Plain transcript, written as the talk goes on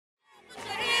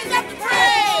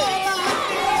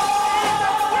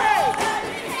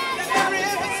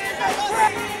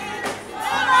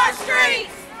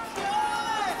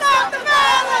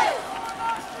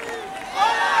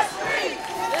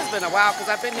a while because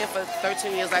I've been here for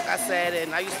 13 years, like I said,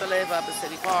 and I used to live up in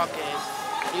City Park, and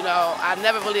you know, I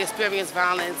never really experienced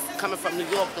violence coming from New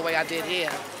York the way I did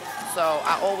here. So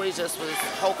I always just was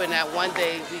hoping that one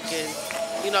day we can,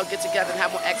 you know, get together and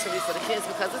have more activities for the kids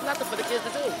because there's nothing for the kids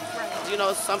to do. You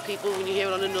know, some people, when you hear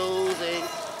it on the news and,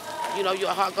 you know,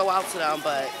 your heart go out to them,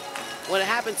 but when it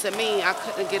happened to me, I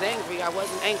couldn't get angry. I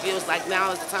wasn't angry. It was like,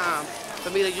 now is the time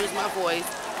for me to use my voice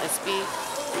and speak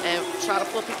and try to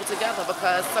pull people together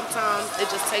because sometimes it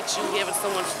just takes you hearing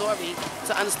someone's story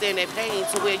to understand their pain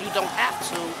to where you don't have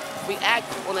to react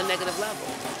on a negative level.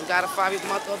 You got a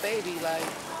 5-month-old baby, like,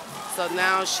 so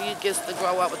now she gets to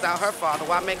grow up without her father.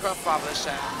 Why make her father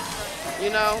ashamed?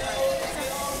 You know?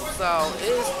 So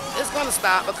it's going to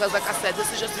stop because, like I said,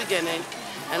 this is just the beginning,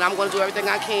 and I'm going to do everything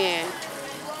I can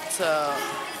to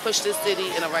push this city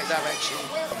in the right direction.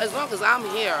 As long as I'm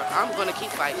here, I'm going to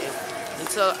keep fighting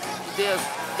until there's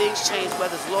things change,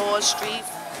 whether it's laws,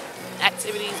 streets,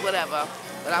 activities, whatever.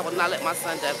 But I will not let my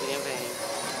son death be in vain.